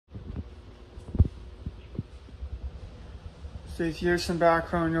So if you hear some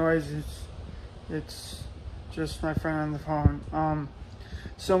background noise, it's just my friend on the phone.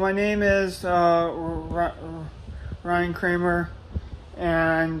 So my name is Ryan Kramer,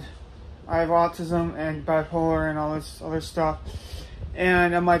 and I have autism and bipolar and all this other stuff,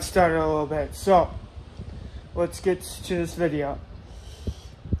 and I might stutter a little bit. So let's get to this video.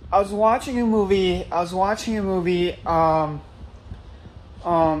 I was watching a movie about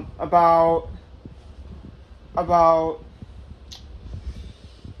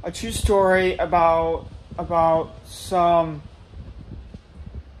a true story about some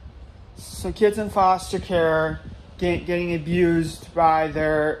kids in foster care getting abused by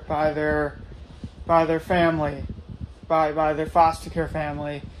their family, by their foster care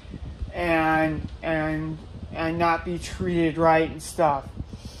family, and not be treated right and stuff.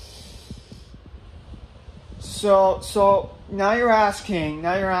 So now you're asking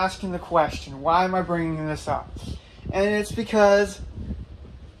the question, why am I bringing this up? And it's because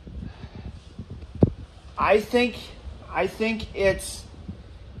I think it's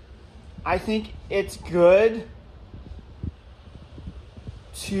good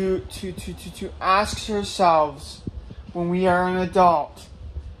to ask ourselves when we are an adult,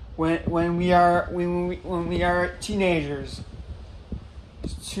 when we are teenagers,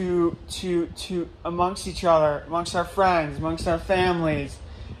 to amongst each other, amongst our friends, amongst our families,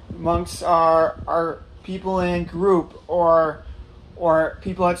 amongst our people in group, or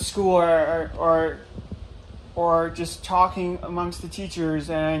people at school, or just talking amongst the teachers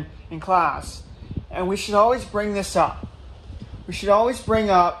and in class. And we should always bring this up. We should always bring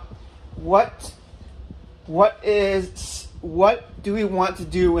up what do we want to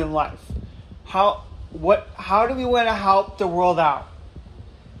do in life? How do we want to help the world out?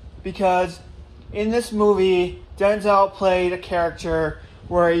 Because in this movie, Denzel played a character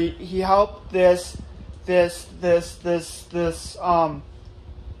where he helped this guy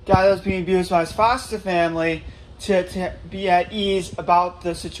that was being abused by his foster family to be at ease about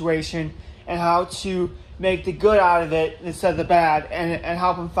the situation and how to make the good out of it instead of the bad, and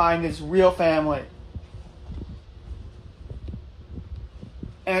help him find his real family.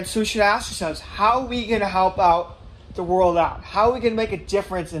 And so we should ask ourselves, how are we going to help out the world out? How are we going to make a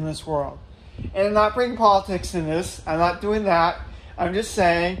difference in this world? And I'm not bringing politics in this. I'm not doing that. I'm just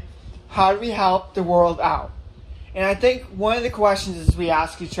saying, how do we help the world out? And I think one of the questions is we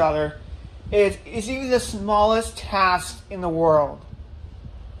ask each other is even the smallest task in the world.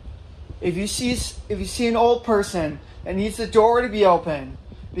 If you see an old person that needs the door to be open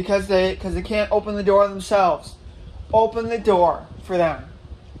because they can't open the door themselves, open the door for them.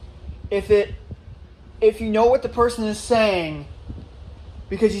 If you know what the person is saying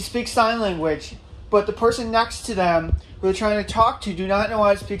because you speak sign language, but the person next to them who they're trying to talk to do not know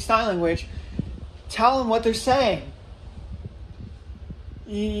how to speak sign language, tell them what they're saying.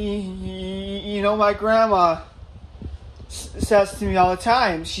 You know, my grandma says to me all the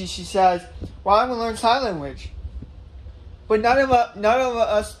time, she says, well, I'm going to learn sign language. But none of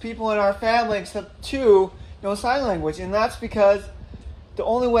us people in our family except two know sign language. And that's because the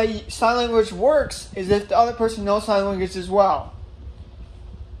only way sign language works is if the other person knows sign language as well.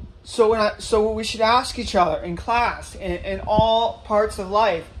 So what we should ask each other in class, in all parts of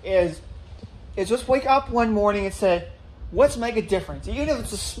life, is just wake up one morning and say, let's make a difference. Even if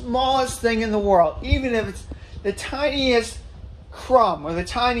it's the smallest thing in the world, even if it's the tiniest crumb or the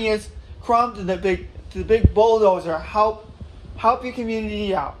tiniest crumb to the big bulldozer, help your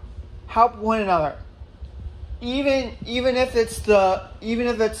community out. Help one another. Even if it's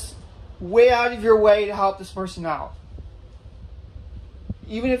way out of your way to help this person out.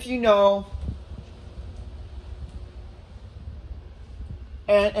 Even if you know.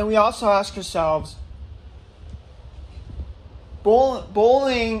 And we also ask ourselves,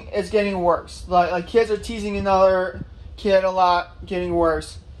 bullying is getting worse. Like kids are teasing another kid a lot, getting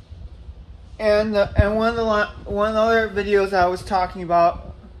worse. And one of the other videos I was talking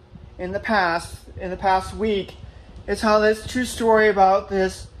about in the past week is how this true story about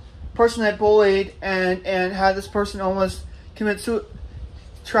this person that bullied and had this person almost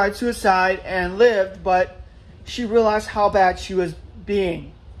tried suicide and lived, but she realized how bad she was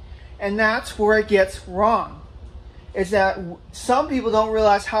being. And that's where it gets wrong. Is that some people don't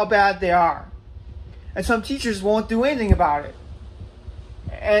realize how bad they are. And some teachers won't do anything about it.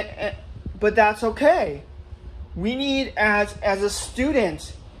 But that's okay. We need, as a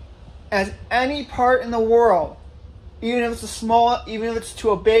student, as any part in the world, even if it's to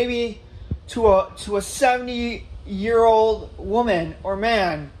a baby, to a 70-year-old woman or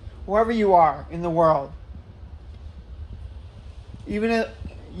man, wherever you are in the world, even if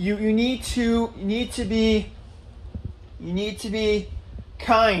you need to You need to be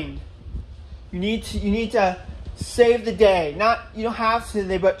kind. You need to save the day. You don't have to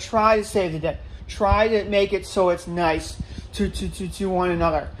today, but try to save the day. Try to make it so it's nice to one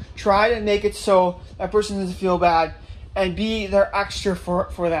another. Try to make it so that person doesn't feel bad, and be there extra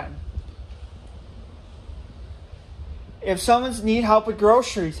for them. If someone's need help with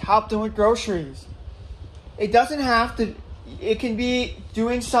groceries, help them with groceries. It doesn't have to, it can be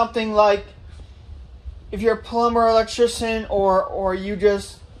doing something like, if you're a plumber or electrician, or you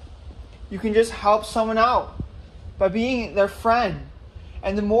can just help someone out by being their friend.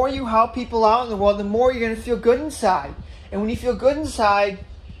 And the more you help people out in the world, the more you're going to feel good inside. And when you feel good inside,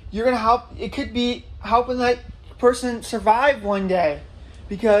 you're going to help. It could be helping that person survive one day,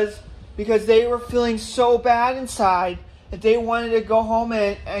 because they were feeling so bad inside that they wanted to go home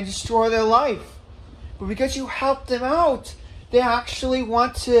and destroy their life. But because you helped them out, they actually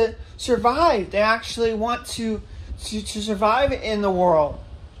want to survive. They actually want to survive in the world.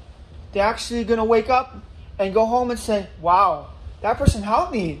 They're actually going to wake up and go home and say, wow, that person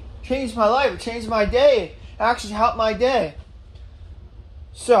helped me, changed my life, changed my day, actually helped my day.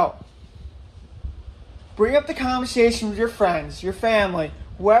 So, bring up the conversation with your friends, your family,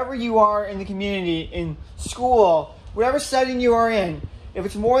 whoever you are in the community, in school, whatever setting you are in. If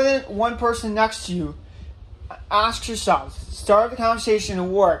it's more than one person next to you, ask yourself, start the conversation at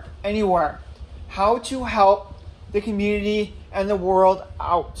work, anywhere, how to help the community and the world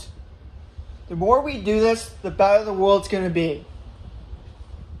out. The more we do this, the better the world's going to be.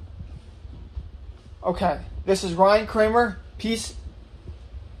 Okay, this is Ryan Kramer. Peace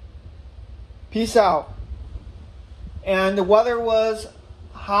out. And the weather was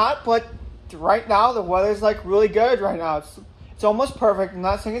hot, but right now the weather's like really good right now. It's almost perfect. I'm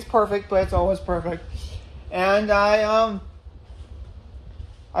not saying it's perfect, but it's almost perfect. And I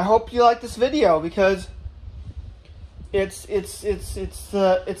hope you like this video, because it's the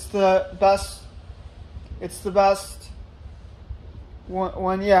best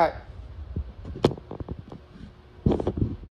one yet.